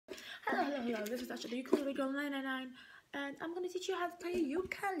hello, this is Asha, the ukulele girl 999, and I'm gonna teach you how to play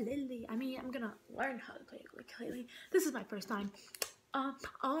ukulele. I'm gonna learn how to play ukulele. This is my first time.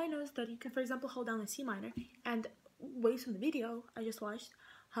 All I know is that you can, for example, hold down a C minor, and based on the video I just watched,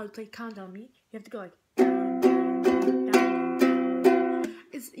 how to play Countdown Me, you have to go like down, down, down.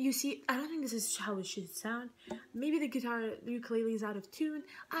 You see, I don't think this is how it should sound. Maybe the ukulele is out of tune.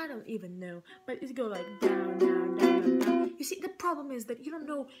 I don't even know, but it go like down, down, down, down, down. You see, the problem is that you don't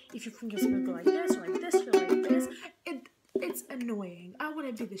know if your fingers will go like this or like this or like this. It's annoying. I want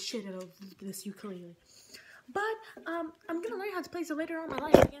to be the shit out of this ukulele. But I'm gonna learn how to play so later on in my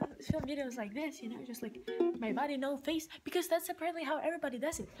life I can film videos like this, just like my body, no face, because that's apparently how everybody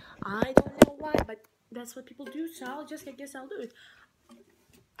does it. I don't know why, but that's what people do, so I guess I'll do it.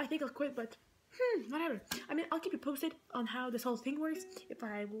 I think I'll quit, but whatever. I'll keep you posted on how this whole thing works, if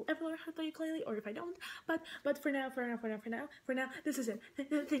I will ever learn how to play ukulele or if I don't. But for now, this is it.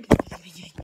 Thank you.